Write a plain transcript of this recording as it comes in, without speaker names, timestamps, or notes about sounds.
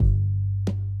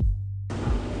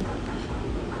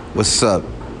What's up?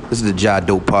 This is the Ja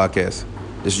Dope Podcast.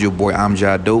 This is your boy, I'm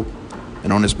Ja Dope.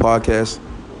 And on this podcast,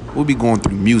 we'll be going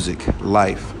through music,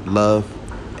 life, love,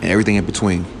 and everything in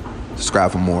between.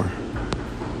 Subscribe for more.